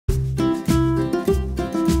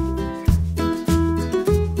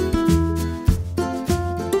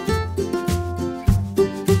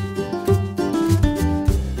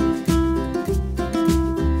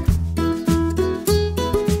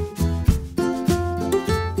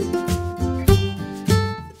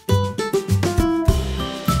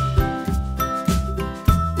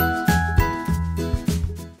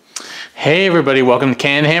Hey everybody, welcome to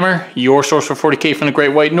CanHammer, your source for 40K from the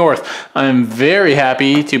Great White North. I'm very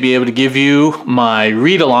happy to be able to give you my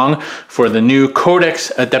read-along for the new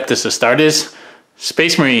Codex Adeptus Astartes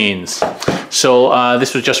Space Marines. So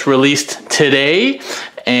this was just released today,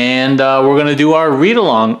 and we're going to do our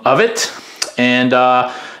read-along of it. And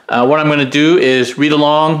what I'm going to do is read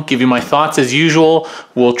along, give you my thoughts as usual.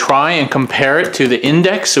 We'll try and compare it to the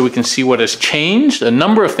index so we can see what has changed. A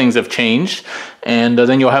number of things have changed, and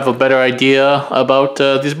then you'll have a better idea about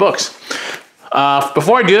these books.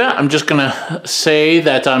 Before I do that, I'm just going to say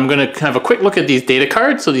that I'm going to have a quick look at these data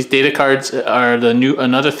cards. So these data cards are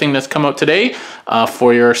another thing that's come out today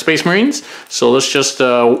for your Space Marines. So let's just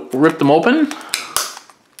rip them open.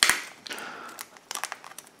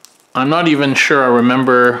 I'm not even sure I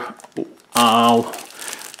remember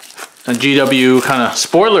GW kind of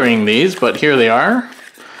spoilering these, but here they are.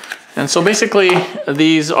 And so basically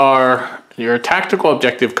these are your tactical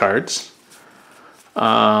objective cards,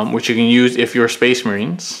 which you can use if you're Space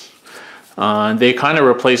Marines. They kind of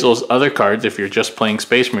replace those other cards if you're just playing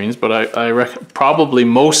Space Marines, but I reckon probably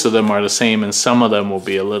most of them are the same, and some of them will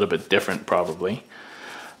be a little bit different probably.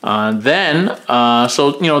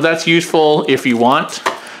 So you know, that's useful if you want.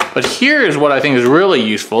 But here is what I think is really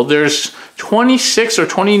useful. There's 26 or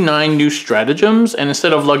 29 new stratagems, and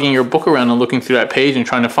instead of lugging your book around and looking through that page and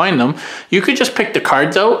trying to find them, you could just pick the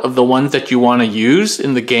cards out of the ones that you want to use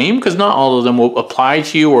in the game, because not all of them will apply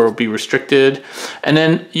to you or be restricted. And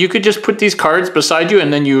then you could just put these cards beside you,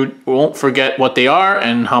 and then you won't forget what they are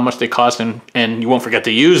and how much they cost, and you won't forget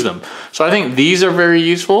to use them. So I think these are very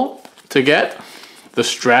useful to get. The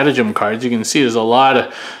stratagem cards, you can see there's a lot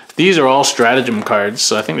of... These are all stratagem cards,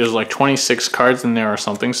 so I think there's like 26 cards in there or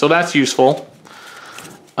something, so that's useful.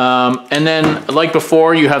 And then, like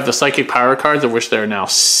before, you have the psychic power cards, of which there are now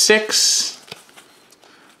 6,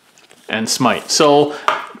 and smite. So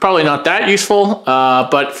probably not that useful,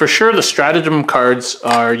 but for sure the stratagem cards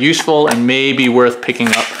are useful and may be worth picking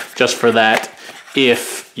up just for that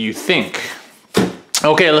if you think.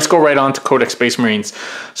 Okay, let's go right on to Codex Space Marines.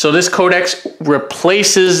 So this Codex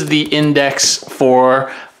replaces the index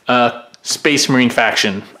for Space Marine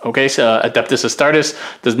faction. Okay, so Adeptus Astartes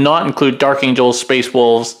does not include Dark Angels, Space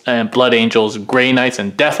Wolves, and Blood Angels, Grey Knights,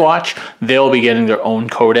 and Death Watch. They'll be getting their own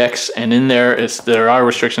codex, and in there are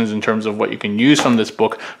restrictions in terms of what you can use from this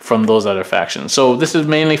book from those other factions. So this is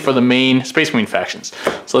mainly for the main Space Marine factions.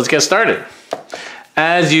 So let's get started.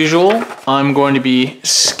 As usual, I'm going to be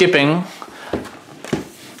skipping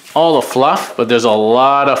all the fluff, but there's a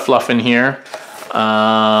lot of fluff in here.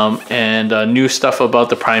 And new stuff about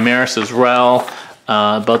the Primaris as well,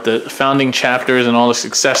 about the founding chapters and all the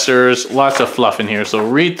successors. Lots of fluff in here, so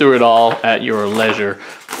read through it all at your leisure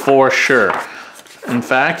for sure. In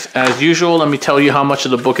fact, as usual, let me tell you how much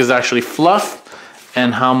of the book is actually fluff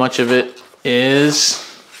and how much of it is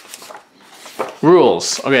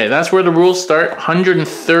rules. Okay, that's where the rules start,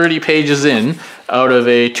 130 pages in out of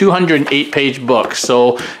a 208 page book.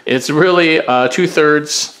 So it's really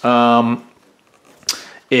 2/3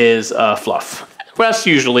 is fluff. That's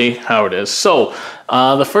usually how it is. So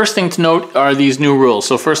the first thing to note are these new rules.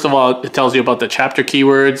 So first of all, it tells you about the chapter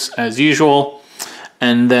keywords as usual,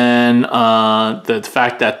 and then the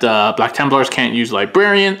fact that Black Templars can't use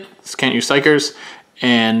Librarians, can't use Psychers,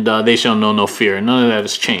 and they shall know no fear. None of that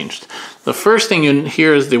has changed. The first thing you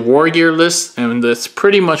hear is the war gear list, and that's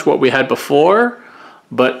pretty much what we had before,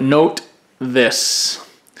 but note this.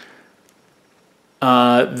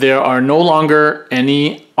 There are no longer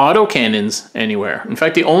any autocannons anywhere. In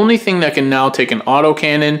fact, the only thing that can now take an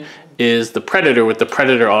autocannon is the Predator with the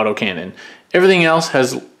Predator autocannon. Everything else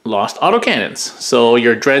has lost autocannons. So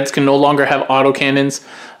your dreads can no longer have autocannons.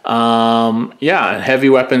 Yeah, heavy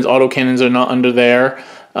weapons, autocannons are not under there.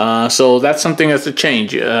 So that's something that's a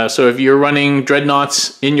change. So if you're running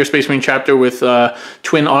dreadnoughts in your Space Marine chapter with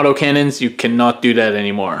twin autocannons, you cannot do that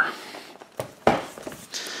anymore.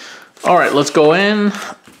 All right, let's go in.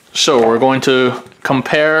 So we're going to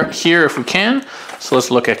compare here if we can. So let's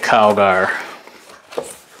look at Calgar.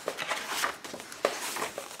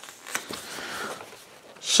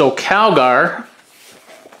 So Calgar,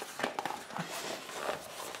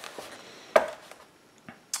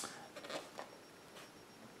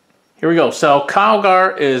 here we go. So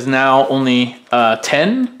Calgar is now only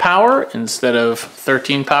 10 power instead of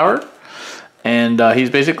 13 power. And he's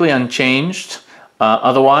basically unchanged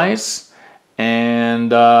otherwise.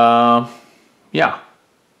 And yeah,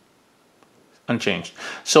 unchanged.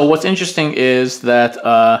 So what's interesting is that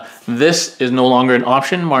this is no longer an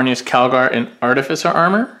option. Marneus Calgar in Artificer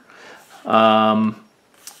armor.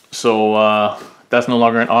 That's no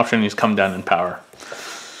longer an option. He's come down in power.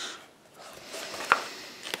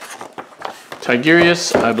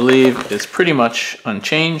 Tigurius, I believe, is pretty much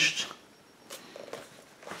unchanged.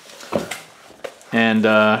 And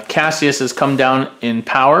Cassius has come down in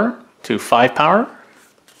power to 5 power.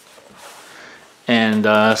 And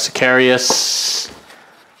Sicarius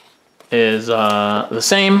is the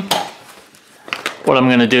same. What I'm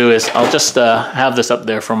going to do is I'll just have this up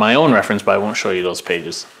there for my own reference, but I won't show you those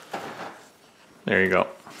pages. There you go.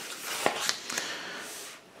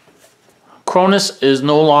 Cronus is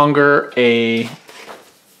no longer a...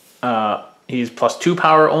 he's +2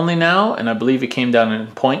 power only now, and I believe he came down in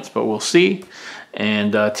points, but we'll see.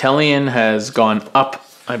 And Tellian has gone up,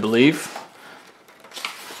 I believe.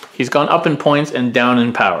 He's gone up in points and down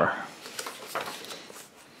in power.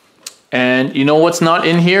 And you know what's not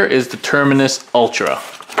in here is the Terminus Ultra.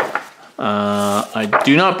 I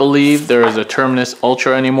do not believe there is a Terminus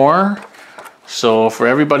Ultra anymore. So for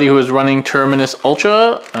everybody who is running Terminus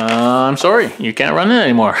Ultra, I'm sorry, you can't run it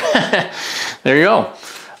anymore. There you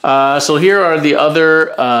go. So here are the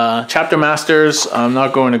other chapter masters. I'm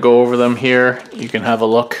not going to go over them here. You can have a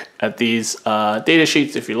look at these data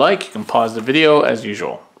sheets if you like. You can pause the video as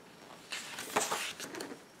usual.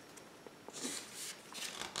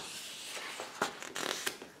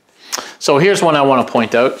 So here's one I want to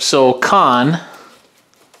point out. So Khan,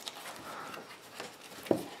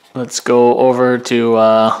 let's go over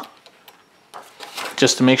to,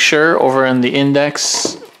 just to make sure, over in the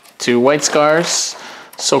index to White Scars.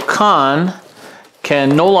 So Khan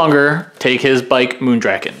can no longer take his bike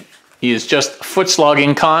Moondraken. He is just foot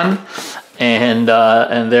slogging Khan, and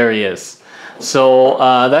there he is. So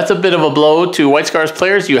that's a bit of a blow to White Scars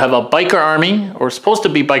players. You have a biker army, or supposed to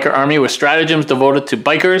be biker army, with stratagems devoted to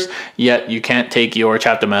bikers, yet you can't take your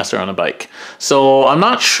chapter master on a bike. So I'm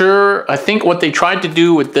not sure. I think what they tried to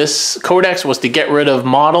do with this codex was to get rid of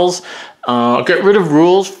models, get rid of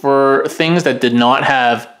rules for things that did not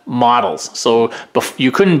have models. So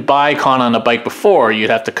you couldn't buy Khan on a bike before, you'd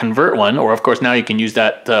have to convert one, or of course now you can use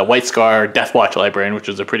that White Scar Deathwatch librarian, which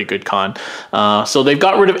is a pretty good Khan. So they've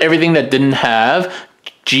got rid of everything that didn't have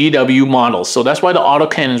GW models. So that's why the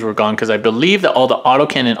autocannons were gone, because I believe that all the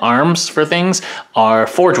autocannon arms for things are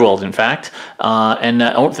Forge World, in fact. And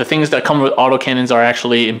the things that come with autocannons are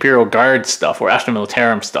actually Imperial Guard stuff or Astra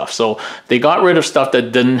Militarum stuff. So they got rid of stuff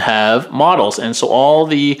that didn't have models. And so all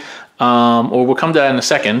the or we'll come to that in a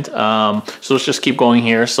second. So let's just keep going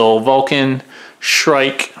here. So Vulcan,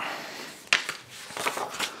 Shrike.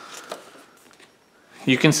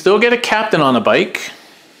 You can still get a captain on a bike.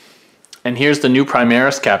 And here's the new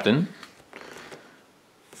Primaris captain.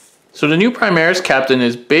 So the new Primaris captain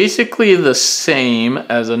is basically the same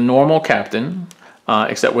as a normal captain,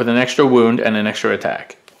 except with an extra wound and an extra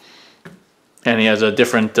attack. And he has a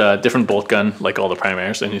different bolt gun, like all the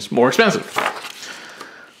Primaris, and he's more expensive.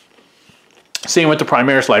 Same with the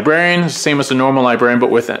Primaris Librarian, same as the normal Librarian,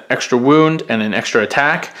 but with an extra wound and an extra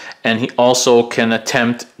attack. And he also can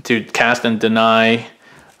attempt to cast and deny.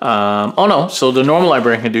 Oh no, so the normal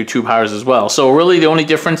Librarian can do 2 powers as well. So really the only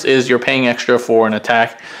difference is you're paying extra for an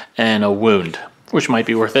attack and a wound, which might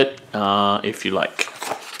be worth it if you like.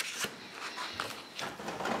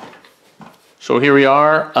 So here we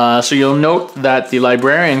are. So you'll note that the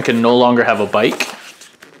Librarian can no longer have a bike.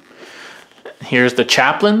 Here's the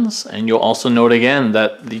chaplains, and you'll also note again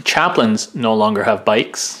that the chaplains no longer have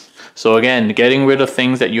bikes. So again, getting rid of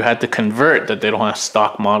things that you had to convert that they don't have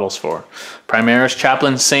stock models for. Primaris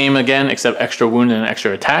chaplain, same again, except extra wound and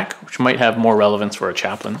extra attack, which might have more relevance for a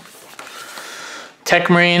chaplain. Tech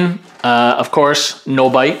Marine, of course, no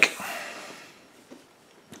bike.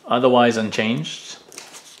 Otherwise unchanged.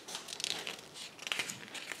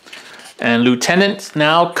 And Lieutenant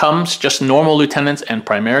now comes just normal Lieutenants and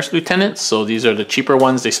Primaris Lieutenants. So these are the cheaper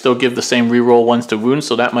ones. They still give the same reroll ones to wound,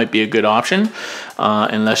 so that might be a good option.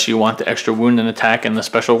 Unless you want the extra wound and attack and the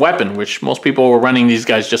special weapon, which most people were running these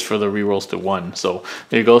guys just for the rerolls to 1. So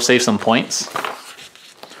there you go, save some points.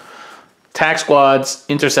 Attack squads,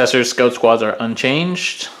 intercessors, scout squads are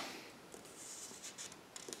unchanged.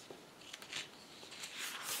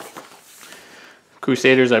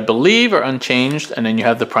 Crusaders, I believe, are unchanged, and then you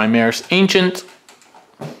have the Primaris Ancient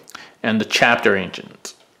and the Chapter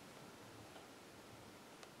Ancient.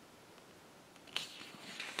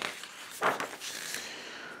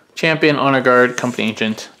 Champion, Honor Guard, Company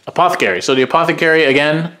Ancient, Apothecary. So the Apothecary,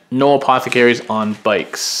 again, no Apothecaries on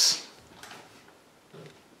bikes.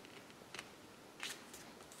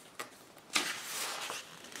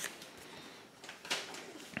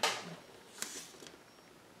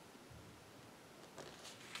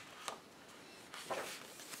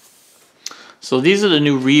 So these are the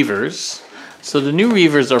new Reavers. So the new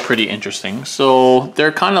Reavers are pretty interesting. So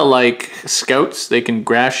they're kind of like scouts. They can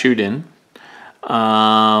grass shoot in.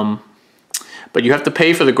 But you have to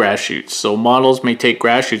pay for the grass shoots. So models may take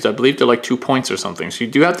grass shoots. I believe they're like 2 points or something. So you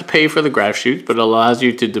do have to pay for the grass shoots, but it allows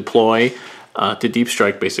you to deploy to deep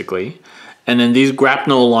strike basically. And then these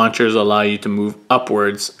grapnel launchers allow you to move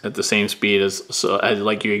upwards at the same speed as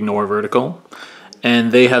like you ignore vertical.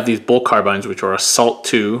 And they have these bolt carbines, which are assault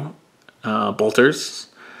 2 bolters.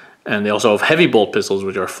 And they also have heavy bolt pistols,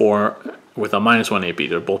 which are 4 with a -1 AP.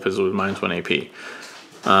 They're bolt pistols with -1 AP.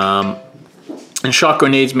 And shock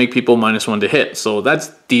grenades make people -1 to hit. So that's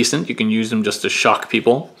decent. You can use them just to shock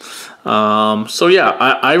people. So yeah,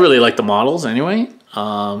 I really like the models anyway.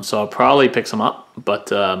 So I'll probably pick some up.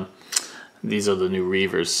 But these are the new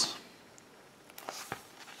Reavers.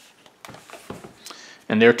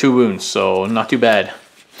 And they're 2 wounds, so not too bad.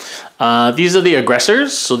 These are the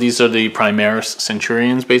aggressors, so these are the Primaris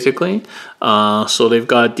Centurions basically. So they've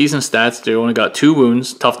got decent stats. They only got 2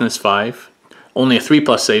 wounds, toughness 5, only a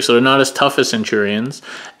 3+ save, so they're not as tough as Centurions.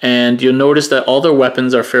 And you'll notice that all their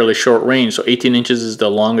weapons are fairly short range, so 18 inches is the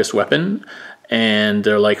longest weapon. And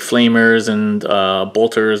they're like flamers and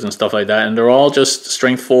bolters and stuff like that. And they're all just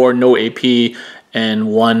strength 4, no AP, and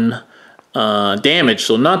 1 damage,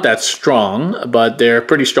 so not that strong, but they're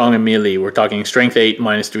pretty strong in melee. We're talking strength 8,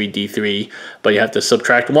 -3 D3, but you have to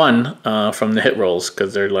subtract 1 from the hit rolls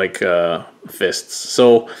because they're like fists.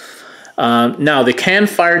 So now they can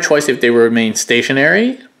fire twice if they remain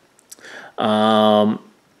stationary. However,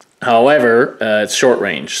 it's short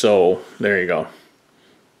range, so there you go.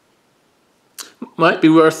 Might be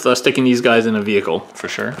worth sticking these guys in a vehicle for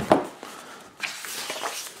sure.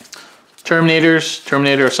 Terminators,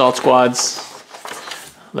 Terminator assault squads.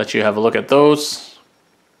 Let you have a look at those.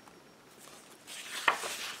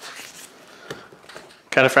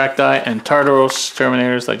 Cataphracti and Tartaros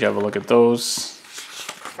Terminators. Let you have a look at those.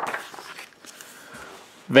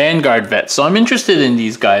 Vanguard vets. So I'm interested in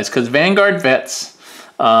these guys because Vanguard vets,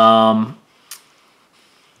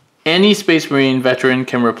 any Space Marine veteran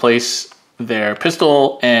can replace their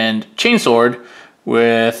pistol and chainsword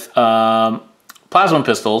with plasma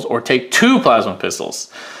pistols, or take 2 plasma pistols.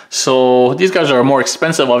 So these guys are more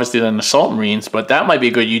expensive obviously than assault marines, but that might be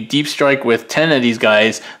good. You deep strike with 10 of these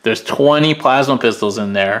guys, there's 20 plasma pistols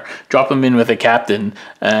in there, drop them in with a captain,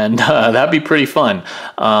 and that'd be pretty fun.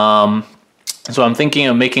 So I'm thinking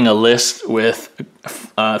of making a list with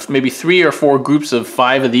maybe 3 or 4 groups of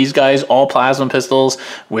 5 of these guys, all plasma pistols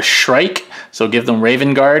with Shrike. So give them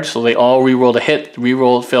Raven Guard, so they all reroll to hit,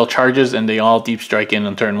 reroll fail charges, and they all deep strike in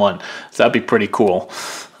on turn 1. So that'd be pretty cool.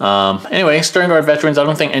 Anyway, Stern Guard veterans, I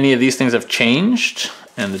don't think any of these things have changed.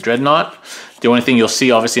 And the Dreadnought, the only thing you'll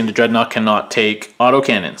see obviously in the Dreadnought cannot take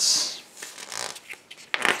autocannons.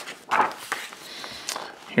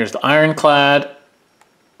 Here's the Ironclad.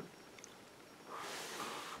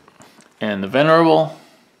 And the Venerable.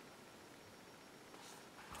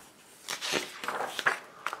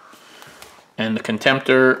 And the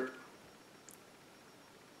Contemptor.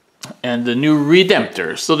 And the new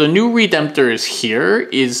Redemptor. So the new Redemptor is here,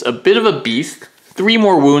 is a bit of a beast. 3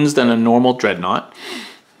 more wounds than a normal Dreadnought.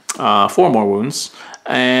 4 more wounds.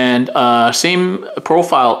 And same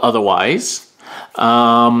profile otherwise.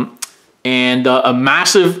 And a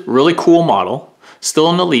massive, really cool model.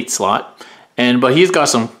 Still an elite slot. But he's got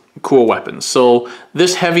some cool weapons. So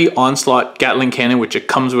this heavy onslaught Gatling cannon, which it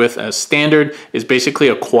comes with as standard, is basically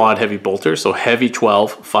a quad heavy bolter. So heavy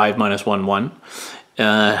 12, 5 -1 1. It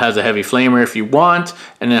has a heavy flamer if you want,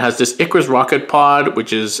 and it has this Icarus rocket pod,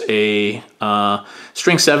 which is a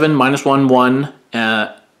strength 7 -1 1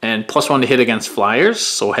 and +1 to hit against flyers.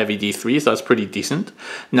 So heavy D3, so that's pretty decent.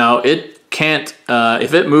 Now it can't,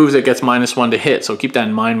 if it moves, it gets -1 to hit, so keep that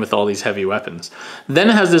in mind with all these heavy weapons. Then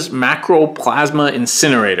it has this macro plasma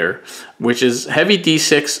incinerator, which is heavy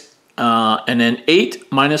D6, and then 8,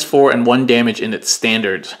 -4, and 1 damage in its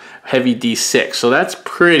standard heavy D6. So that's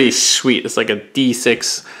pretty sweet. It's like a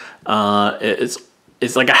D6,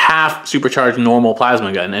 it's like a half supercharged normal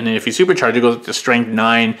plasma gun, and then if you supercharge it, goes to strength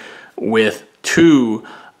 9 with 2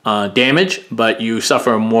 damage, but you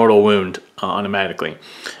suffer a mortal wound automatically.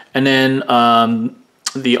 And then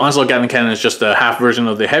the Onslaught Gatling Cannon is just a half version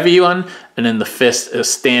of the heavy one, and then the Fist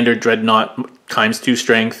is standard Dreadnought ×2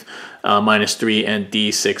 strength, -3, and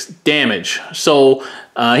D6 damage. So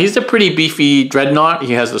he's a pretty beefy Dreadnought.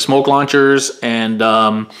 He has the smoke launchers, and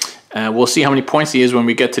we'll see how many points he is when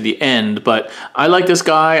we get to the end. But I like this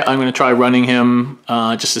guy. I'm going to try running him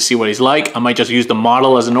just to see what he's like. I might just use the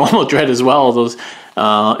model as a normal Dread as well. Those,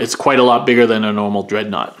 it's quite a lot bigger than a normal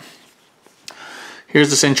Dreadnought. Here's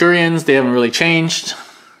the Centurions. They haven't really changed.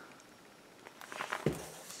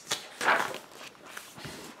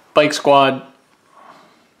 Bike Squad.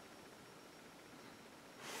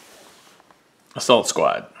 assault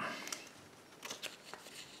squad.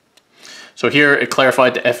 So here it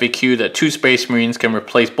clarified the FAQ that 2 Space Marines can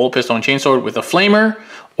replace bolt pistol and chainsword with a flamer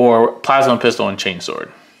or plasma pistol and chainsword.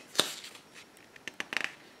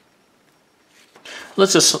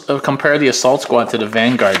 Let's just compare the assault squad to the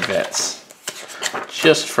Vanguard vets,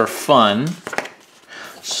 just for fun.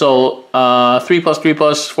 So 3+3+,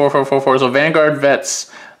 4+4+4. So Vanguard vets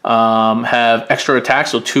have extra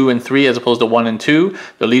attacks, so 2 and 3 as opposed to 1 and 2.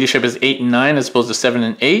 The leadership is 8 and 9 as opposed to 7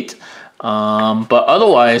 and 8. But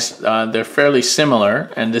otherwise, they're fairly similar.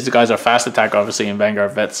 And these guys are fast attack, obviously, and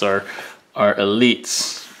Vanguard vets are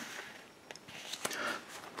elites.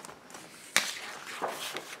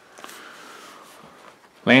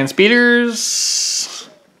 Land speeders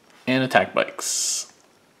and attack bikes.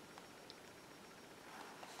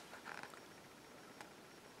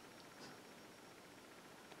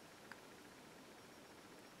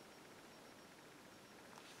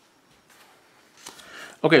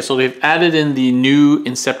 Okay, so they've added in the new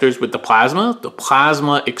Inceptors with the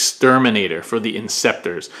Plasma Exterminator for the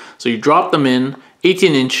Inceptors. So you drop them in,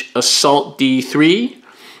 18-inch Assault D3,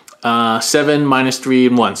 7, -3,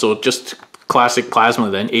 and 1. So just classic plasma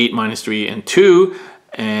then, 8, -3, and 2,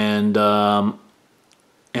 and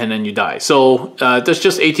then you die. So there's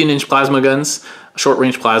just 18-inch plasma guns,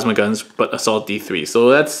 short-range plasma guns, but Assault D3. So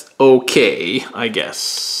that's okay, I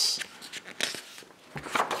guess.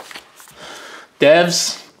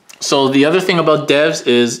 Devs. So the other thing about devs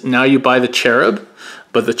is now you buy the Cherub,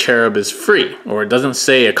 but the Cherub is free, or it doesn't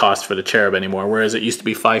say a cost for the Cherub anymore, whereas it used to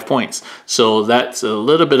be 5 points. So that's a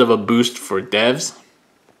little bit of a boost for devs.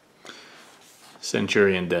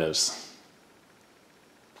 Centurion devs.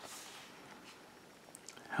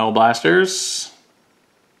 Hellblasters.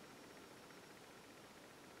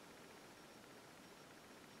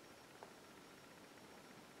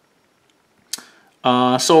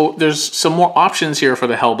 So there's some more options here for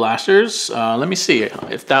the Hellblasters. Let me see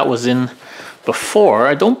if that was in before.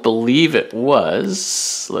 I don't believe it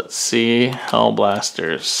was. Let's see,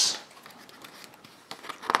 Hellblasters.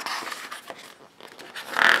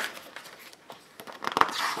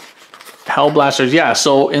 Hellblasters, yeah,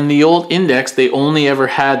 so in the old index, they only ever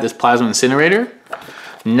had this plasma incinerator.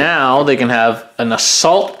 Now they can have an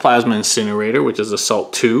assault plasma incinerator, which is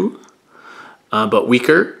assault 2, but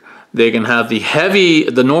weaker. They can have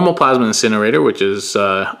the normal plasma incinerator, which is,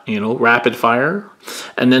 rapid fire.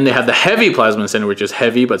 And then they have the heavy plasma incinerator, which is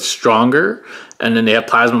heavy but stronger. And then they have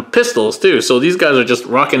plasma pistols too. So these guys are just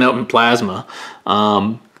rocking out in plasma.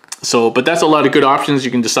 But that's a lot of good options.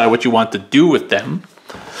 You can decide what you want to do with them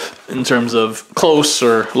in terms of close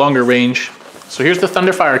or longer range. So here's the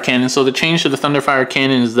Thunderfire cannon. So the change to the Thunderfire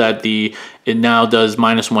cannon is that it now does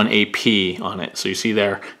 -1 AP on it. So you see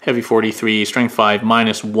there, heavy 43, strength 5,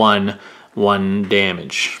 -1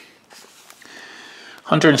 damage.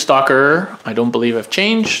 Hunter and Stalker, I don't believe have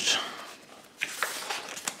changed.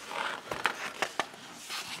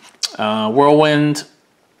 Whirlwind,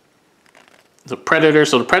 the Predator.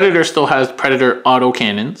 So the Predator still has Predator auto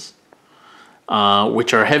cannons,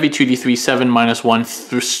 which are heavy 2d3, 7, -1,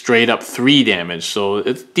 straight up 3 damage. So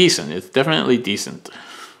it's decent. It's definitely decent.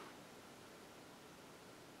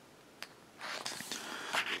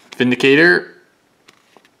 Vindicator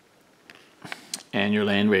and your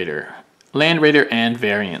Land Raider. Land Raider and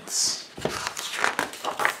variants.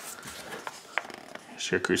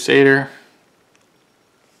 Here's your Crusader.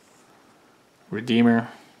 Redeemer.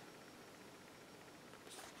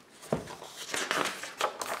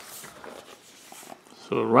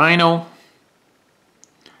 So Rhino.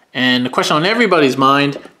 And the question on everybody's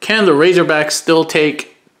mind, can the Razorback still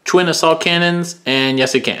take twin assault cannons? And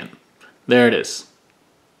yes, it can. There it is.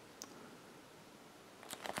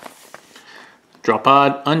 Drop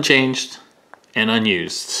pod, unchanged and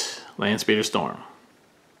unused. Landspeeder Storm.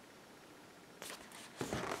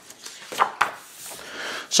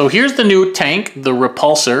 So here's the new tank, the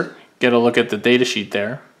Repulsor. Get a look at the datasheet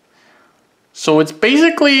there. So it's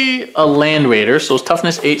basically a Land Raider, so it's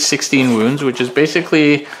toughness 8, 16 wounds, which is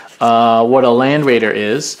basically what a Land Raider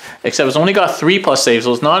is, except it's only got 3+ save,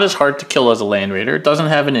 so it's not as hard to kill as a Land Raider. It doesn't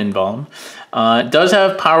have an invuln. It does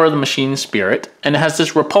have Power of the Machine Spirit, and it has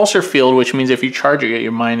this Repulsor field, which means if you charge, you get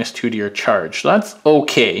your -2 to your charge. So that's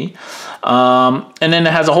okay. And then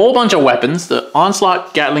it has a whole bunch of weapons. The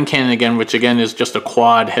Onslaught Gatling Cannon again, which again is just a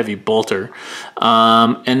quad heavy bolter.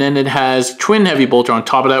 And then it has twin heavy bolter on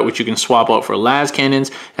top of that, which you can swap out for las cannons.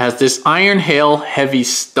 It has this Iron Hail Heavy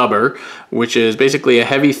Stubber, which is basically a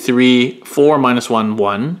heavy 3, 4 -1,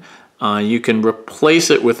 1. You can replace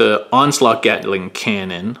it with an Onslaught Gatling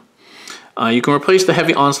Cannon. You can replace the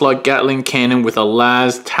heavy Onslaught Gatling Cannon with a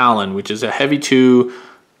las Talon, which is a heavy 2,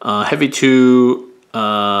 heavy 2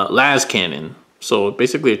 las cannon. So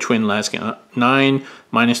basically a twin las cannon. 9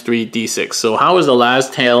 -3 d6. So how is the las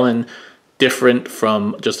talon different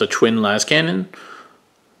from just a twin las cannon?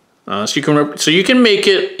 So you can make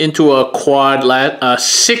it into a quad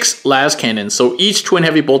 6 las cannons. So each twin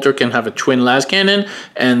heavy bolter can have a twin las cannon,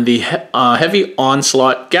 and the heavy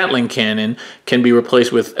onslaught Gatling cannon can be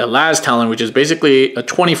replaced with a las talon, which is basically a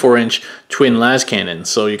 24-inch twin las cannon.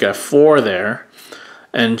 So you got 4 there,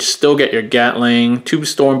 and still get your Gatling, 2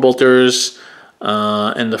 storm bolters,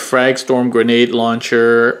 and the frag storm grenade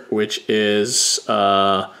launcher, which is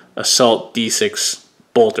assault D6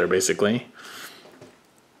 bolter basically.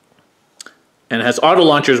 And it has auto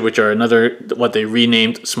launchers, which are what they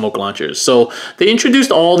renamed smoke launchers. So they introduced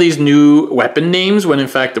all these new weapon names when in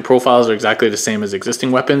fact the profiles are exactly the same as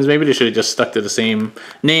existing weapons. Maybe they should have just stuck to the same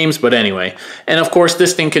names, but anyway. And of course,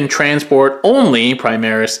 this thing can transport only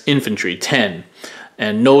Primaris infantry, 10,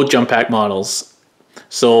 and no jump pack models.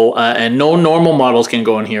 So, and no normal models can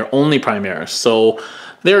go in here, only Primaris. So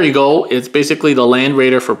there you go. It's basically the Land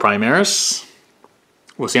Raider for Primaris.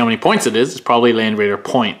 We'll see how many points it is. It's probably Land Raider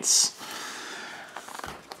points.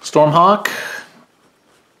 Stormhawk,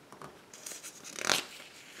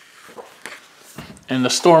 and the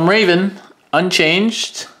Storm Raven,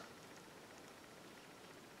 unchanged.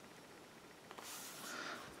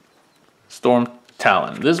 Storm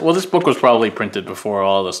Talon. This book was probably printed before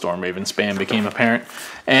all the Storm Raven spam became apparent.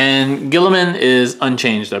 And Guilliman is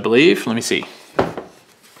unchanged, I believe. Let me see.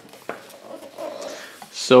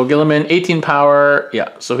 So Guilliman, 18 power, yeah,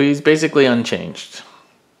 so he's basically unchanged.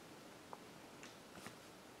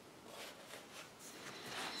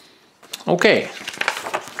 Okay,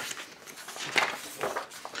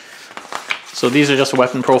 so these are just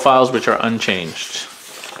weapon profiles which are unchanged.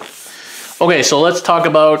 Okay, so let's talk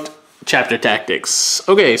about chapter tactics.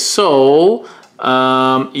 Okay, so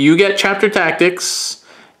you get chapter tactics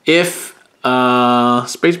if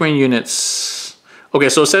Space Marine units. Okay,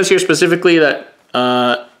 so it says here specifically that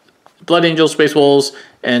Blood Angels, Space Wolves,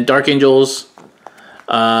 and Dark Angels,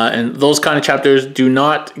 and those kind of chapters do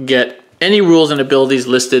not get any rules and abilities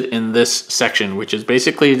listed in this section, which is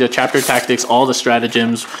basically the chapter tactics, all the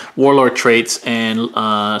stratagems, warlord traits, and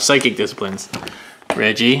psychic disciplines.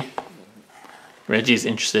 Reggie's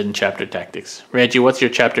interested in chapter tactics. Reggie, what's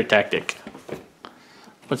your chapter tactic?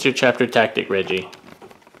 What's your chapter tactic, Reggie?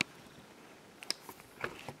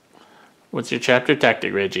 What's your chapter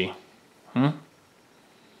tactic, Reggie?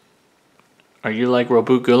 Are you like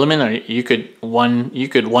Robut Guilliman? Or you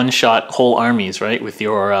could one-shot whole armies, right, with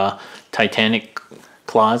your Titanic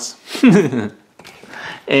claws?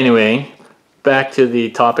 Anyway, back to the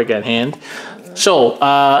topic at hand. So,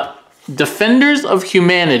 Defenders of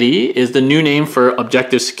Humanity is the new name for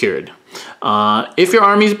objective secured. If your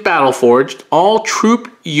army is battle forged, all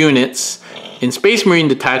troop units in Space Marine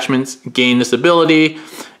detachments gain this ability.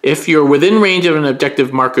 If you're within range of an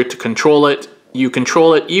objective marker to control it, you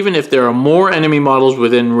control it even if there are more enemy models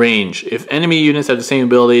within range. If enemy units have the same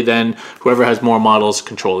ability, then whoever has more models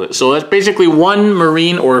control it. So that's basically one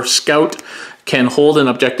Marine or Scout can hold an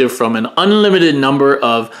objective from an unlimited number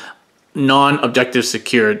of non-objective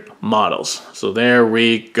secured models. So there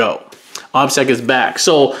we go. OBSEC is back.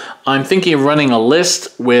 So I'm thinking of running a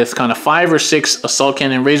list with kind of 5 or 6 Assault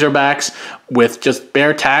Cannon Razorbacks with just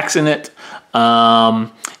bare tax in it.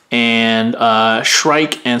 And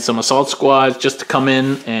Shrike and some assault squads just to come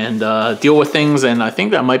in and deal with things, and I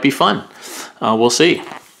think that might be fun. We'll see.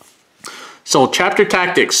 So chapter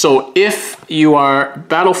tactics. So if you are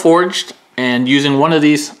battle forged and using one of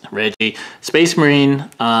these Space Marine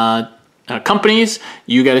companies,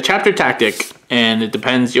 you get a chapter tactic, and it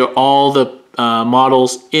depends. All the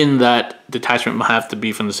models in that detachment will have to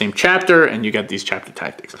be from the same chapter, and you get these chapter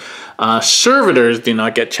tactics. Servitors do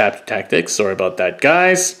not get chapter tactics. Sorry about that,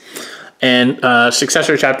 guys. And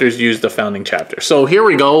successor chapters use the founding chapter. So here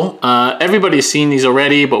we go. Everybody's seen these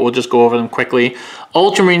already, but we'll just go over them quickly.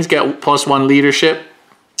 Ultramarines get +1 leadership.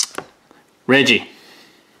 Reggie.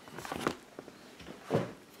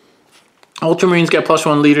 Ultramarines get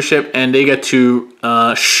 +1 leadership, and they get to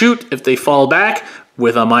shoot if they fall back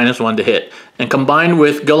with a -1 to hit. And combined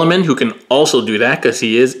with Guilliman, who can also do that because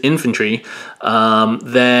he is infantry,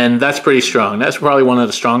 then that's pretty strong. That's probably one of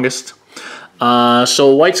the strongest.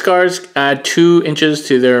 So White Scars add 2 inches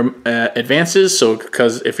to their advances. So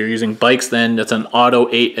because if you're using bikes, then that's an auto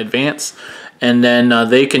 8 advance. And then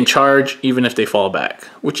they can charge even if they fall back,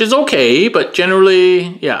 which is okay, but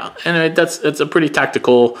generally, yeah. And it's a pretty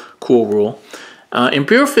tactical, cool rule.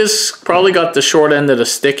 Imperial Fists probably got the short end of the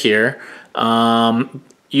stick here.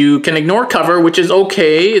 You can ignore cover, which is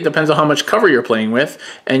okay. It depends on how much cover you're playing with.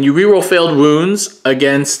 And you reroll failed wounds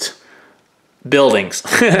against buildings.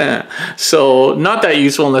 So not that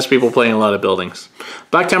useful unless people playing a lot of buildings.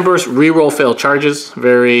 Black Templars, reroll failed charges.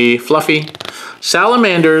 Very fluffy.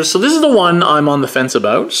 Salamanders, so this is the one I'm on the fence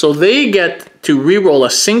about. So they get to reroll a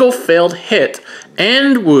single failed hit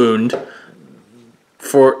and wound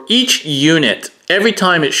for each unit every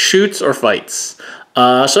time it shoots or fights.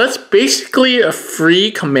 So that's basically a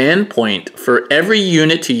free command point for every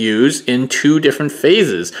unit to use in 2 different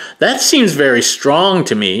phases. That seems very strong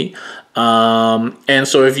to me. And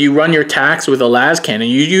so if you run your attacks with a las cannon,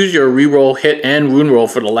 you use your reroll hit and wound roll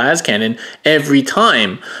for the las cannon every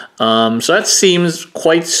time. So that seems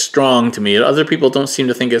quite strong to me. Other people don't seem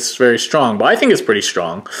to think it's very strong, but I think it's pretty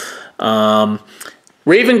strong.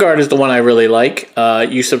 Raven Guard is the one I really like.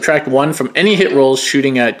 You subtract 1 from any hit rolls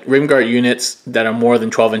shooting at Raven Guard units that are more than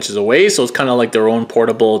 12 inches away, so it's kind of like their own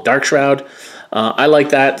portable Dark Shroud. I like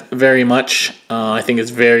that very much. I think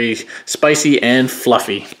it's very spicy and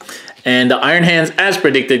fluffy. And the Iron Hands, as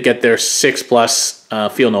predicted, get their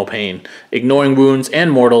 6+, feel no pain, ignoring wounds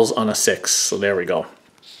and mortals on a 6. So there we go.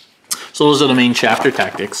 So those are the main chapter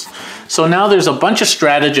tactics. So now there's a bunch of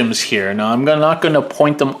stratagems here. Now I'm not going to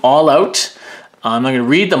point them all out. I'm not going to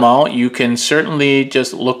read them all. You can certainly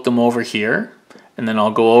just look them over here, and then I'll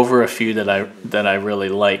go over a few that I really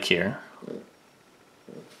like here.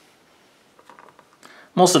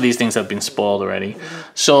 Most of these things have been spoiled already.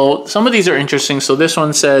 So some of these are interesting. So this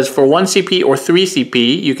one says for 1 CP or 3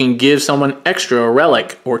 CP, you can give someone a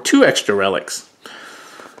relic or 2 extra relics.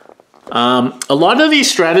 A lot of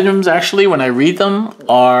these stratagems, actually, when I read them,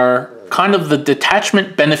 are kind of the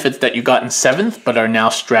detachment benefits that you got in 7th, but are now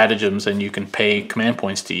stratagems and you can pay command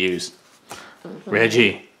points to use.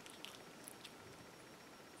 Reggie.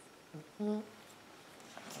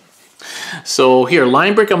 So here,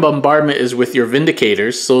 Line Break and Bombardment is with your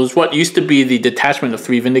Vindicators. So it's what used to be the detachment of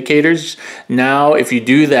 3 Vindicators. Now, if you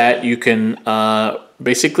do that, you can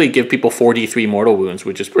basically give people 4d3 mortal wounds,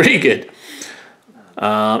 which is pretty good.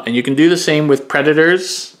 And you can do the same with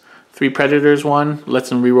Predators. 3 Predators, 1 lets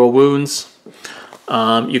them reroll wounds.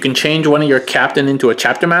 You can change one of your captain into a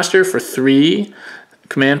Chapter Master for 3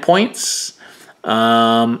 command points.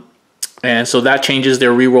 And so that changes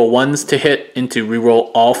their reroll 1s to hit into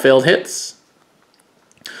reroll all failed hits.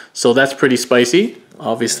 So that's pretty spicy,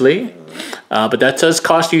 obviously. But that does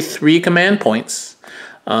cost you 3 command points.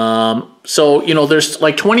 So, you know, there's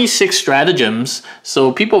like 26 stratagems.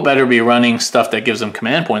 So people better be running stuff that gives them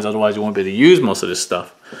command points. Otherwise, you won't be able to use most of this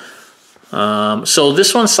stuff. So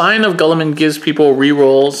this one, Sign of Guilliman, gives people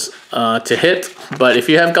rerolls to hit. But if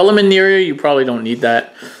you have Guilliman near you, you probably don't need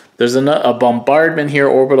that. There's a bombardment here,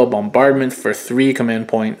 orbital bombardment for 3 command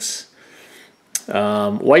points.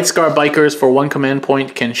 White Scar Bikers for 1 command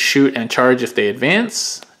point can shoot and charge if they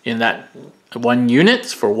advance in that 1 unit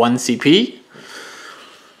for 1 CP.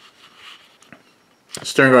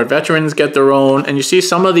 Stern Guard Veterans get their own, and you see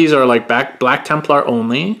some of these are like Black Templar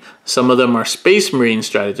only. Some of them are Space Marine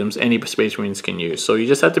stratagems any Space Marines can use. So you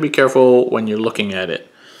just have to be careful when you're looking at it.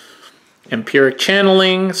 Empiric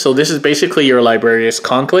Channeling, so this is basically your Librarius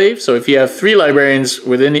Conclave. So if you have 3 Librarians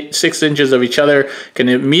within 6 inches of each other, can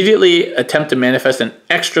immediately attempt to manifest an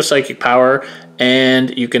extra psychic power,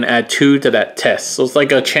 and you can add 2 to that test. So it's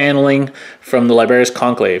like a channeling from the Librarius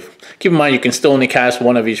Conclave. Keep in mind you can still only cast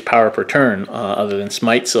 1 of each power per turn other than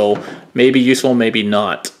Smite, so maybe useful, maybe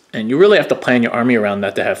not. And you really have to plan your army around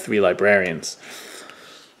that to have 3 Librarians.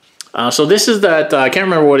 So this is that, I can't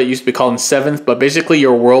remember what it used to be called in 7th, but basically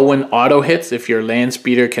your Whirlwind auto hits if your land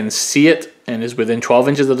speeder can see it and is within 12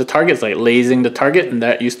 inches of the target. It's like lasing the target, and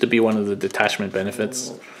that used to be one of the detachment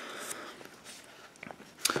benefits.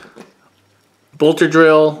 Bolter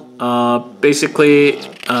Drill basically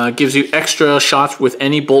gives you extra shots with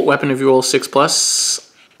any bolt weapon if you roll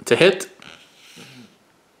 6+ to hit.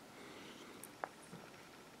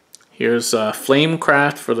 Here's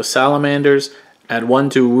Flamecraft for the Salamanders. Add 1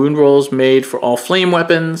 to wound rolls made for all flame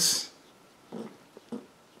weapons.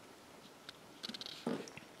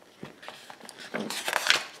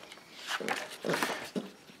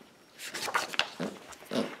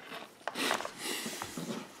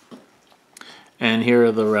 And here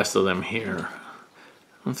are the rest of them here.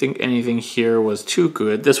 I don't think anything here was too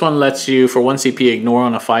good. This one lets you, for 1 CP, ignore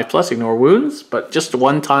on a 5+, ignore wounds, but just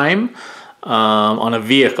 1 time on a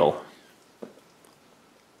vehicle.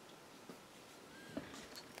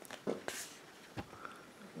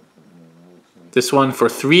 This one for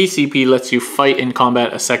 3 CP lets you fight in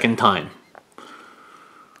combat a 2nd time.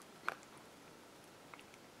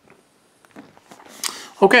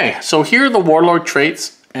 Okay, so here are the Warlord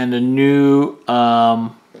traits and the new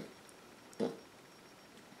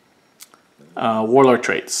warlord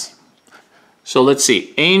traits. So let's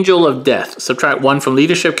see. Angel of Death. Subtract 1 from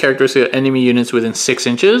leadership characteristic of enemy units within 6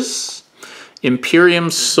 inches.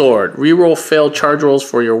 Imperium Sword. Reroll failed charge rolls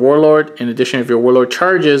for your warlord. In addition, if your warlord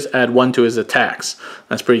charges, add 1 to his attacks.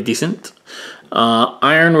 That's pretty decent.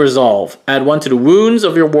 Iron Resolve. Add 1 to the wounds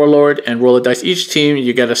of your warlord and roll a dice each team.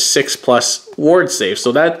 You get a 6+ ward save.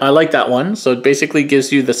 So that I like that one. So it basically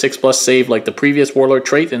gives you the 6+ save like the previous warlord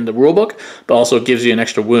trait in the rulebook, but also gives you an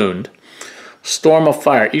extra wound. Storm of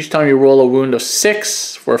Fire. Each time you roll a wound of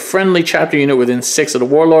 6 for a friendly chapter unit within 6 of the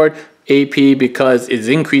warlord, AP because it's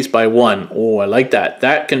increased by 1. Oh, I like that.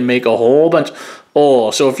 That can make a whole bunch.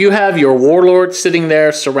 Oh, so if you have your warlord sitting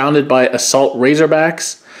there surrounded by assault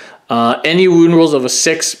razorbacks, any wound rolls of a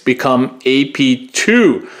 6 become AP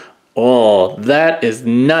 2. Oh, that is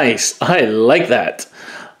nice. I like that.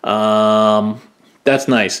 That's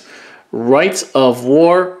nice. Rights of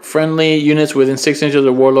War. Friendly units within 6 inches of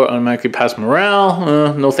the warlord automatically pass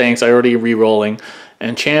morale. No thanks, I already re-rolling.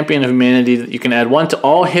 And Champion of Humanity. You can add 1 to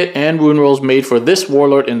all hit and wound rolls made for this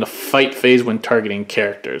warlord in the fight phase when targeting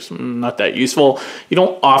characters. Not that useful. You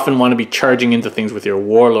don't often want to be charging into things with your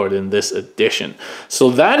warlord in this edition. So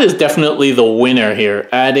that is definitely the winner here.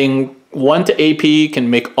 Adding 1 to AP can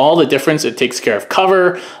make all the difference. It takes care of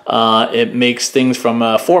cover. It makes things from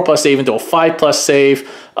a 4+ save into a 5+ save.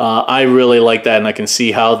 I really like that, and I can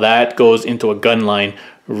see how that goes into a gun line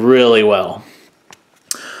really well.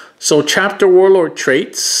 So chapter warlord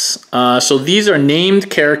traits. So these are named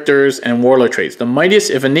characters and warlord traits. The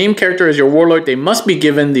mightiest, if a named character is your warlord, they must be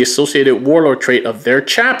given the associated warlord trait of their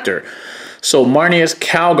chapter. So Marneus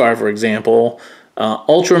Calgar, for example.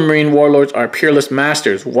 Ultramarine warlords are peerless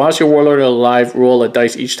masters. Whilst your warlord is alive, roll a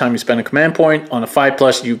dice each time you spend a command point. On a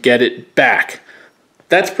 5+, you get it back.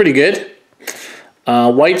 That's pretty good.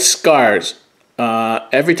 White Scars.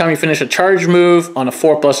 Every time you finish a charge move, on a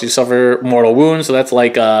 4+, you suffer mortal wounds. So that's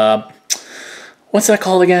like, what's that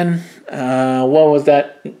called again? What was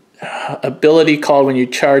that ability called when you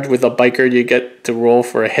charge with a biker, you get to roll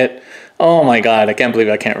for a hit? Oh my god, I can't believe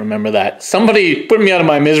I can't remember that. Somebody put me out of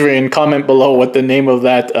my misery and comment below what the name of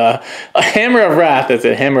that, a Hammer of Wrath, that's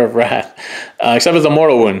a Hammer of Wrath. Except it's a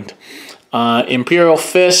mortal wound. Imperial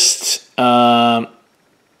Fist.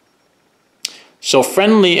 So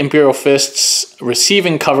friendly Imperial Fists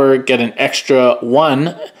receiving cover get an extra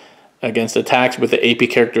 1 against attacks with the AP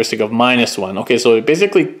characteristic of -1. Okay, so it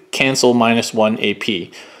basically cancel -1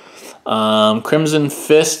 AP. Crimson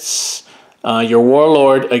Fists. Your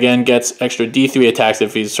warlord, again, gets extra D3 attacks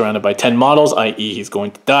if he's surrounded by 10 models, i.e. he's going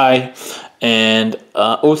to die. And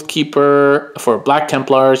Oathkeeper for Black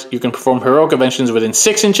Templars, you can perform heroic inventions within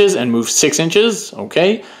 6 inches and move 6 inches,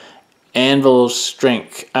 okay? Anvil of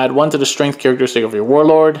Strength. Add 1 to the strength characteristic of your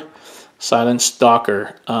warlord. Silent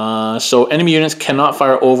Stalker. So enemy units cannot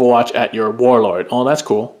fire Overwatch at your warlord. Oh, that's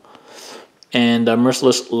cool. And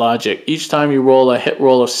Merciless Logic. Each time you roll a hit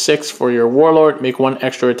roll of 6 for your warlord, make 1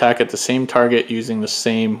 extra attack at the same target using the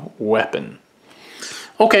same weapon.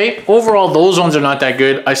 Okay, overall those ones are not that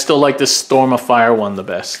good. I still like this Storm of Fire one the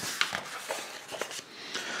best.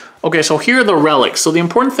 Okay, so here are the relics. So the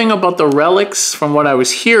important thing about the relics, from what I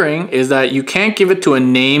was hearing, is that you can't give it to a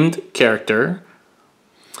named character.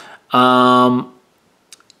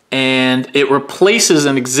 And it replaces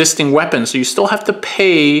an existing weapon, so you still have to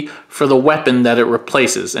pay for the weapon that it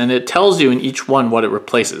replaces, and it tells you in each one what it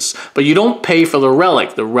replaces. But you don't pay for the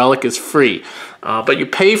relic. The relic is free, but you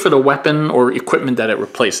pay for the weapon or equipment that it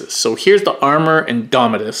replaces. So here's the Armor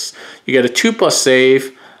Indomitus. You get a 2+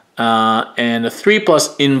 save and a 3+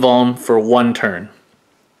 invuln for 1 turn.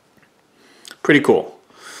 Pretty cool.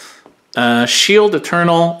 Shield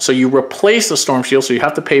Eternal, so you replace the Storm Shield, so you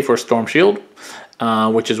have to pay for a Storm Shield.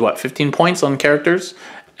 Which is what, 15 points on characters,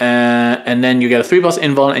 and then you get a 3+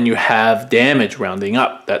 invuln and you have damage rounding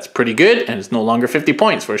up. That's pretty good, and it's no longer 50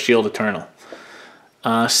 points for a Shield Eternal.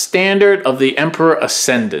 Standard of the Emperor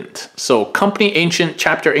Ascendant. So Company Ancient,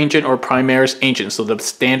 Chapter Ancient, or Primaris Ancient. So the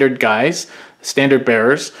standard guys, standard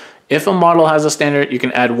bearers. If a model has a standard, you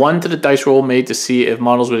can add 1 to the dice roll made to see if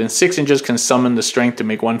models within 6 inches can summon the strength to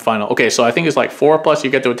make 1 final. Okay, so I think it's like 4+,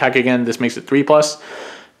 you get to attack again. This makes it 3+.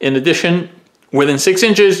 In addition, within 6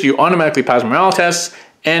 inches, you automatically pass morale tests,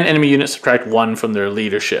 and enemy units subtract 1 from their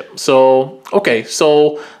leadership. So, okay,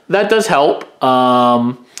 so that does help.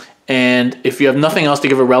 And if you have nothing else to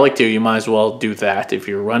give a relic to, you might as well do that if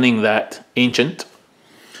you're running that ancient.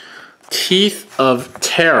 Teeth of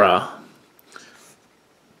Terra.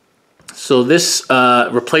 So this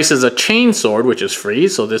replaces a chain sword, which is free.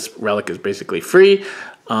 So this relic is basically free.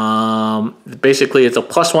 Basically, it's a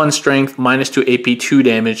 +1 strength, -2 AP, 2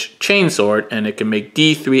 damage chain sword, and it can make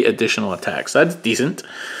D3 additional attacks. That's decent.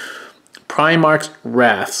 Primarch's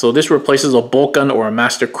Wrath. So this replaces a bolt gun or a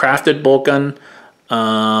master crafted bolt gun.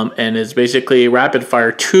 And is basically rapid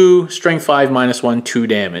fire 2, strength 5, -1, 2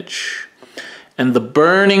 damage. And the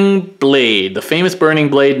Burning Blade, the famous Burning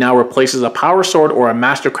Blade, now replaces a power sword or a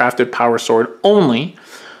master crafted power sword only.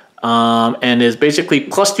 And is basically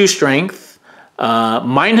 +2 strength,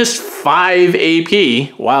 -5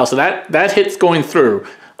 AP. Wow, so that hits going through.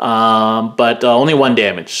 But only 1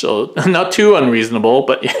 damage. So not too unreasonable,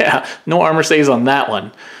 but yeah, no armor saves on that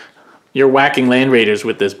one. You're whacking land raiders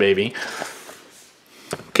with this baby.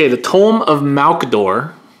 Okay, the Tome of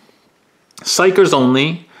Malkador. Psychers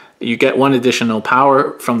only. You get 1 additional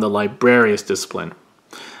power from the Librarius discipline.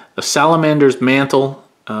 The Salamander's Mantle.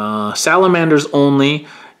 Salamanders only.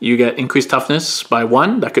 You get increased toughness by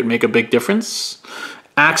 1. That could make a big difference.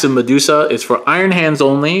 Axe of Medusa is for Iron Hands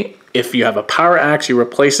only. If you have a power axe, you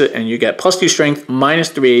replace it and you get +2 strength,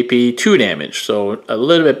 -3 AP, 2 damage. So a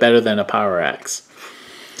little bit better than a power axe.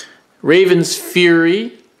 Raven's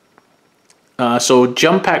Fury. So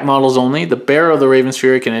jump pack models only. The bearer of the Raven's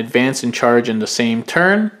Fury can advance and charge in the same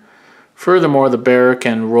turn. Furthermore, the bearer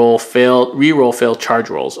can re-roll failed charge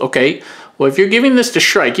rolls. Okay, well if you're giving this to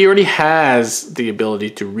Shrike, he already has the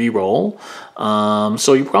ability to re-roll.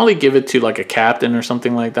 So you probably give it to like a captain or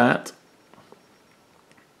something like that.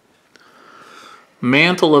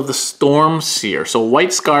 Mantle of the Stormseer. So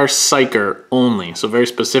White Scar Psyker only. So very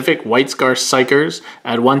specific. White Scar Psychers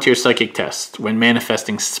add 1 to your psychic test when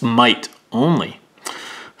manifesting Smite only.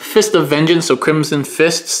 Fist of Vengeance, so Crimson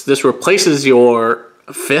Fists. This replaces your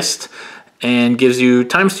fist and gives you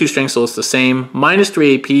 ×2 strength, so it's the same.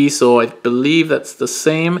 -3 AP, so I believe that's the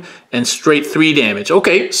same. And straight 3 damage.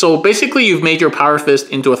 Okay, so basically you've made your Power Fist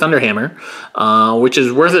into a Thunderhammer, which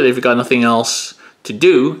is worth it if you've got nothing else to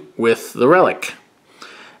do with the relic.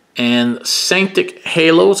 And Sanctic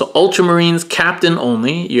Halo, so Ultramarines Captain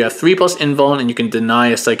only. You have 3+ invuln and you can deny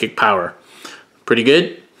a psychic power. Pretty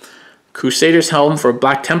good. Crusader's Helm for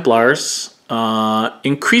Black Templars.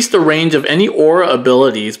 Increase the range of any aura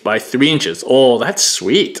abilities by 3 inches. Oh, that's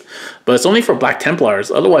sweet. But it's only for Black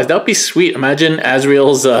Templars. Otherwise, that would be sweet. Imagine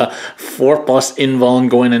Azrael's 4+ invuln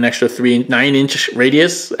going an extra 9-inch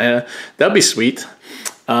radius. That'd be sweet.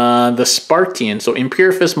 The Spartian, so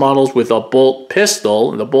Imperial Fist models with a bolt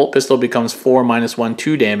pistol. The bolt pistol becomes 4 -1,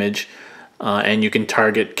 2 damage. And you can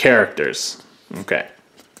target characters. Okay.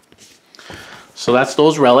 So that's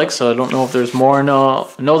those relics. So I don't know if there's more. No,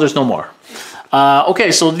 there's no more.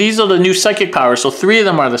 Okay, so these are the new psychic powers. So 3 of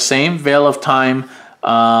them are the same. Veil of Time,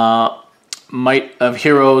 Might of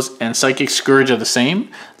Heroes, and Psychic Scourge are the same.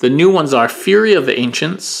 The new ones are Fury of the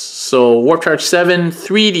Ancients. So Warp Charge 7,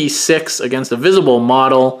 3d6 against a visible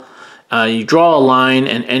model. You draw a line,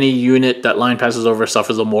 and any unit that line passes over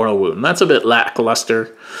suffers a mortal wound. That's a bit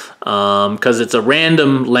lackluster because it's a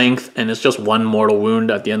random length and it's just 1 mortal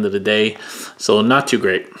wound at the end of the day. So not too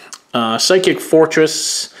great. Psychic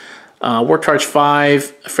Fortress, Warp Charge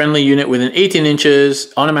 5, a friendly unit within 18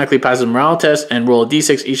 inches, automatically passes a morale test and roll a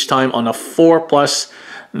d6 each time on a 4+.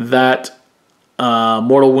 That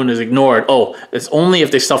mortal wound is ignored. Oh, it's only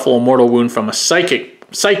if they suffer a mortal wound from a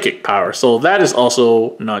psychic power, so that is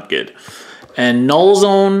also not good. And Null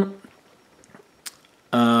Zone,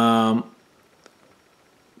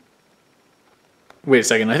 wait a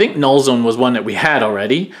second, I think Null Zone was one that we had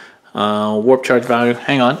already. Warp Charge value,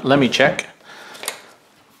 hang on, let me check.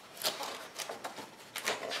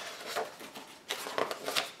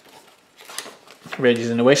 Reggie's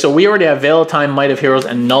in the way. So we already have Veil of Time, Might of Heroes,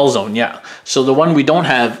 and Null Zone, yeah. So the one we don't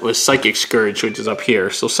have was Psychic Scourge, which is up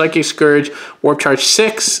here. So Psychic Scourge, Warp Charge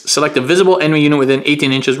 6, select a visible enemy unit within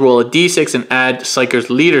 18 inches, roll a d6 and add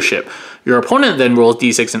Psyker's Leadership. Your opponent then rolls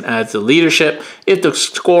d6 and adds the Leadership. If the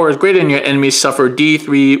score is greater than your enemies, suffer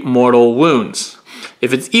d3 mortal wounds.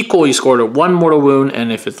 If it's equal, you scored a 1 mortal wound,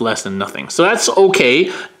 and if it's less than nothing. So that's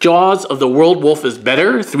okay. Jaws of the World Wolf is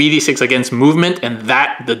better, 3d6 against movement, and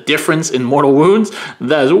the difference in mortal wounds,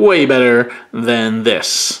 that is way better than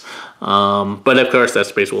this. But of course, that's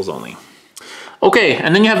Space Wolves only. Okay,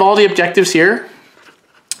 and then you have all the objectives here,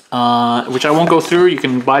 which I won't go through. You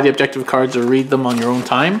can buy the objective cards or read them on your own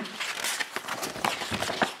time.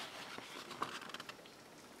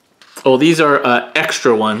 Oh, these are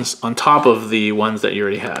extra ones on top of the ones that you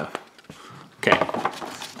already have. Okay,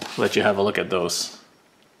 let you have a look at those.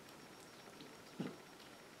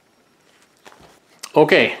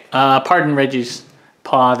 Okay, pardon Reggie's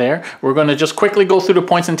paw there. We're going to just quickly go through the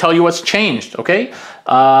points and tell you what's changed, okay?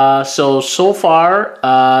 So far,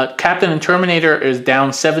 Captain and Terminator is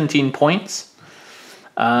down 17 points.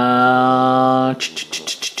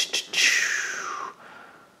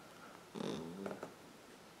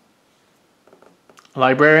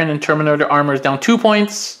 Librarian and Terminator armor is down 2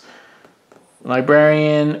 points.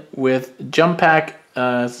 Librarian with jump pack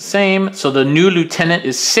is the same. So the new lieutenant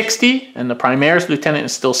is 60, and the Primaris lieutenant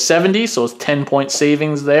is still 70. So it's 10-point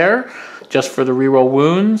savings there, just for the reroll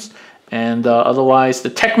wounds. And otherwise, the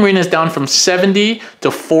Tech Marine is down from 70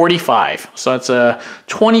 to 45. So that's a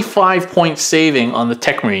 25-point saving on the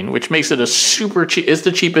Tech Marine, which makes it a super cheap. It's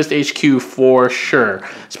the cheapest HQ for sure.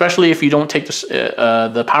 Especially if you don't take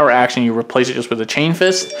the power action, you replace it just with a Chain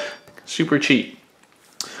Fist. Super cheap.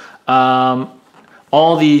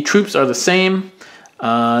 All the troops are the same.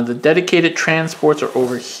 The dedicated transports are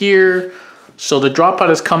over here. So the drop pod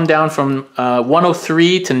has come down from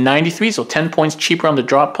 103 to 93, so 10 points cheaper on the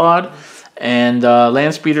drop pod. And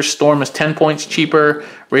Landspeeder Storm is 10 points cheaper.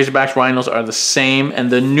 Razorbacks Rhinos are the same. And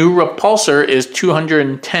the new Repulsor is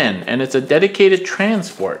 210, and it's a dedicated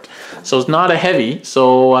transport. So it's not a heavy,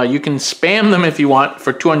 so you can spam them if you want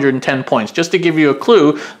for 210 points. Just to give you a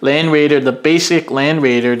clue, Land Raider, the basic Land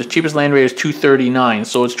Raider, the cheapest Land Raider is 239.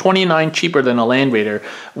 So it's 29 cheaper than a Land Raider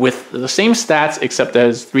with the same stats, except that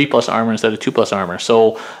it's 3+ armor instead of 2+ armor.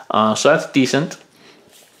 So that's decent.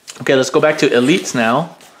 Okay, let's go back to Elites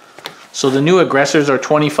now. So the new Aggressors are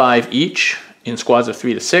 25 each in squads of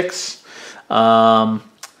 3 to 6.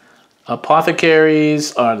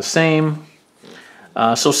 Apothecaries are the same.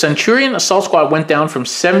 So Centurion Assault Squad went down from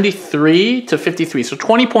 73 to 53. So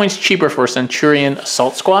 20 points cheaper for Centurion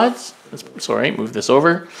Assault Squads. Sorry, move this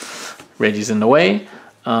over. Reggie's in the way.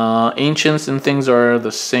 Ancients and things are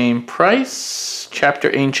the same price.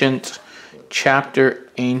 Chapter Ancient.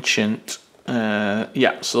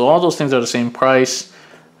 Yeah, so all those things are the same price.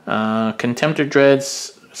 Contemptor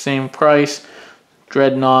Dreads, same price.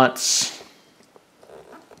 Dreadnoughts,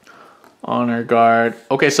 Honor Guard.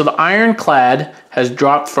 Okay, so the Ironclad has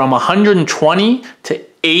dropped from 120 to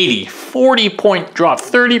 80. 40-point drop,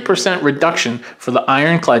 30% reduction for the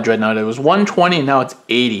Ironclad Dreadnought. It was 120 and now it's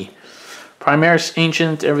 80. Primaris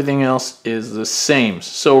Ancient, everything else is the same.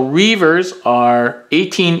 So Reavers are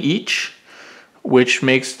 18 each, which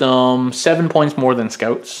makes them 7 points more than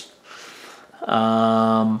Scouts.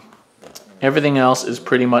 Everything else is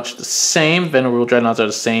pretty much the same. Venerable Dreadnoughts are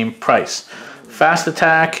the same price. Fast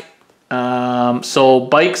Attack. So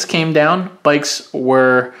Bikes came down. Bikes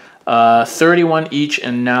were 31 each,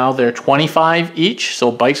 and now they're 25 each.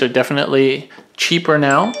 So Bikes are definitely cheaper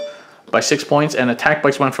now by 6 points. And Attack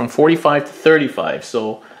Bikes went from 45 to 35.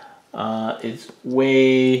 So it's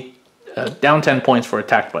way down 10 points for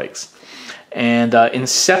Attack Bikes. And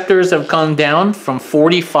Inceptors have come down from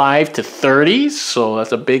 45 to 30, so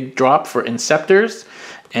that's a big drop for Inceptors.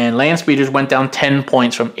 And Landspeeders went down 10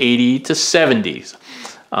 points from 80 to 70.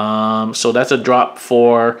 So that's a drop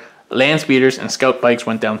for Landspeeders, and Scout Bikes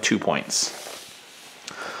went down 2 points.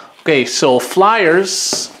 Okay, so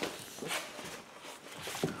Flyers.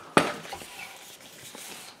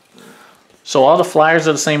 So all the Flyers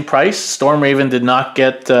are the same price. Storm Raven did not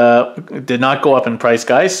go up in price,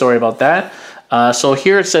 guys. Sorry about that. So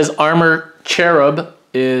here it says Armor Cherub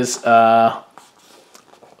is 5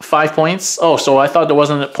 points. Oh, so I thought there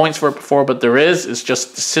wasn't points for it before, but there is. It's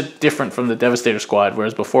just different from the Devastator squad,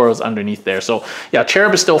 whereas before it was underneath there. So yeah,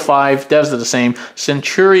 Cherub is still 5. Devs are the same.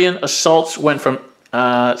 Centurion Assaults went from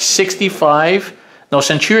 65. No,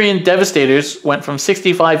 Centurion Devastators went from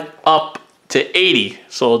 65 up to 80.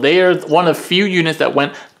 So they are one of few units that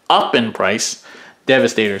went up in price.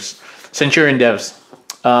 Devastators. Centurion Devs.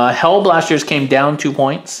 Hellblasters came down 2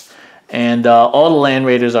 points. And all the Land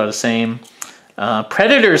Raiders are the same.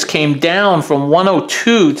 Predators came down from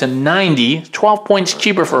 102 to 90. 12 points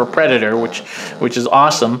cheaper for a Predator, which is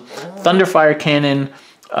awesome. Thunderfire Cannon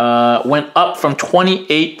went up from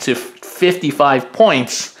 28 to 55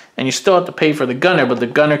 points. And you still have to pay for the Gunner, but the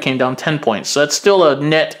Gunner came down 10 points. So that's still a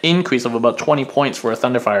net increase of about 20 points for a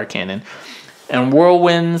Thunderfire Cannon. And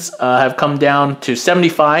Whirlwinds have come down to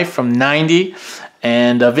 75 from 90.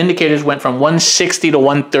 And Vindicators went from 160 to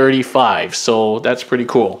 135. So that's pretty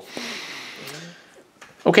cool.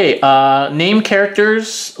 Okay, name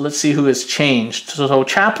characters. Let's see who has changed. So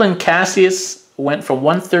Chaplain Cassius went from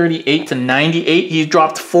 138 to 98. He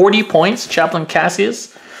dropped 40 points, Chaplain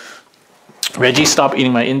Cassius. Reggie, stop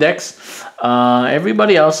eating my index.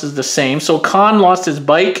 Everybody else is the same. So Khan lost his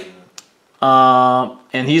bike,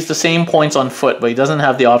 and he's the same points on foot, but he doesn't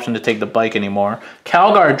have the option to take the bike anymore.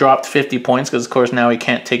 Calgar dropped 50 points because, of course, now he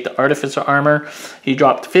can't take the Artificer armor. He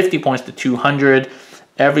dropped 50 points to 200.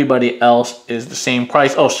 Everybody else is the same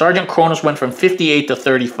price. Oh, Sergeant Kronos went from 58 to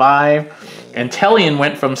 35, and Tellian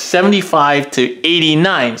went from 75 to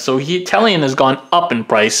 89. So Tellian has gone up in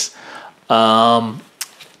price.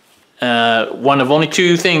 One of only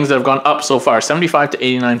 2 things that have gone up so far, 75 to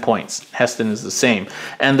 89 points. Heston is the same.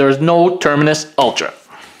 And there's no Terminus Ultra.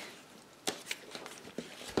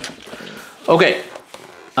 Okay,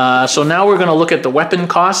 so now we're going to look at the weapon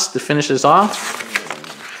costs to finish this off.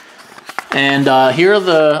 And here are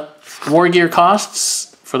the war gear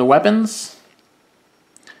costs for the weapons.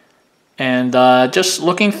 And just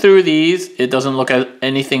looking through these, it doesn't look like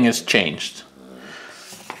anything has changed.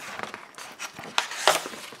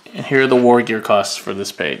 And here are the war gear costs for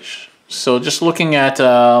this page. So just looking at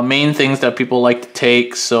main things that people like to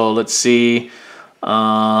take. So let's see.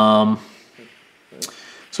 So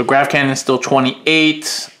grav cannon is still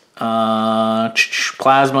 28.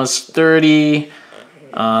 Plasma's 30.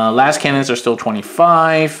 Las cannons are still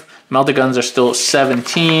 25. Melta guns are still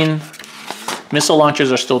 17. Missile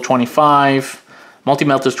launchers are still 25.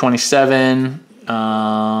 Multi-melt is 27.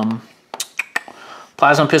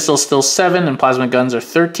 Plasma pistols still 7, and plasma guns are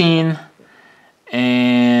 13.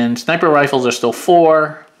 And sniper rifles are still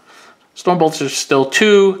 4. Storm bolters are still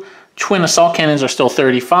 2. Twin assault cannons are still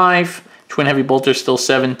 35. Twin heavy bolters still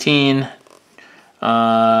 17.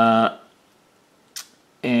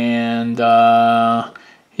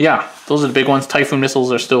 Yeah, those are the big ones. Typhoon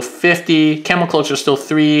missiles are still 50. Camel cloaks are still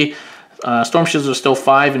 3. Storm shields are still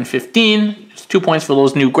 5 and 15. Just 2 points for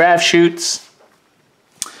those new grav shoots.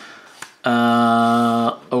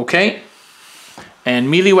 Okay. And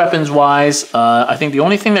melee weapons wise, I think the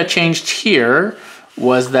only thing that changed here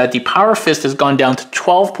was that the Power Fist has gone down to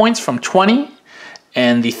 12 points from 20.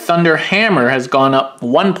 And the Thunder Hammer has gone up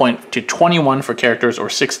 1 point to 21 for characters or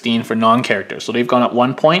 16 for non-characters. So they've gone up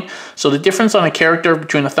 1 point. So the difference on a character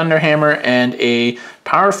between a Thunder Hammer and a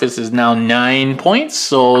Power Fist is now 9 points.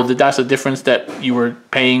 So that's a difference that you were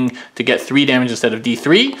paying to get 3 damage instead of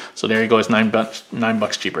D3. So there you go, it's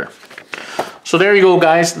 $9 cheaper. So there you go,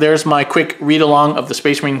 guys. There's my quick read along of the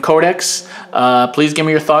Space Marine Codex. Please give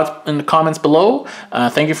me your thoughts in the comments below.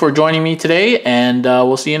 Thank you for joining me today, and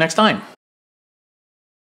we'll see you next time.